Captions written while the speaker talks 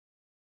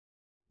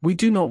We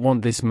do not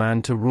want this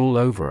man to rule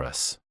over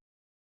us.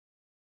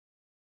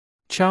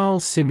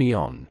 Charles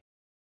Simeon.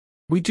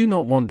 We do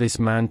not want this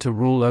man to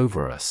rule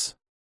over us.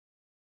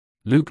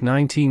 Luke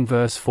 19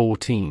 verse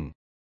 14.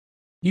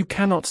 You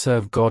cannot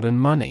serve God and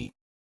money.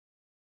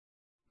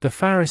 The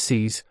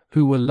Pharisees,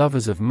 who were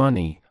lovers of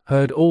money,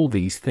 heard all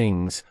these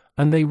things,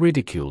 and they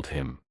ridiculed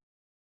him.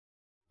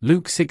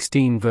 Luke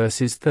 16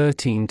 verses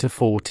 13 to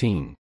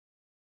 14.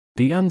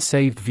 The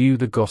unsaved view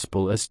the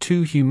gospel as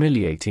too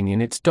humiliating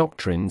in its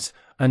doctrines,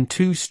 and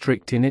too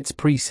strict in its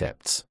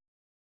precepts.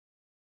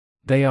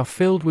 They are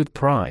filled with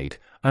pride,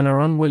 and are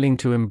unwilling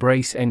to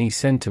embrace any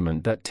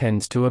sentiment that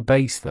tends to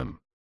abase them.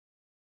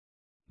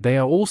 They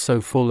are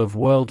also full of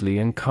worldly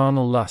and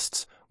carnal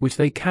lusts, which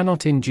they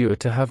cannot endure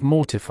to have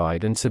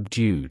mortified and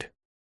subdued.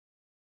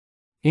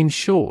 In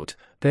short,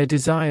 their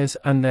desires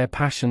and their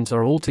passions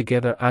are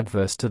altogether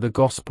adverse to the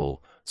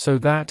gospel, so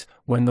that,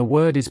 when the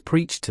word is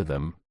preached to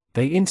them,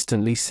 they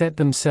instantly set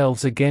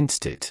themselves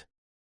against it.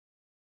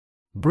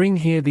 Bring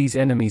here these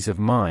enemies of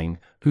mine,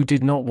 who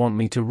did not want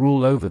me to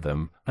rule over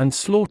them, and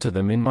slaughter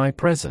them in my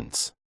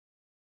presence.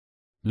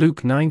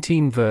 Luke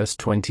 19 verse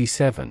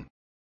 27.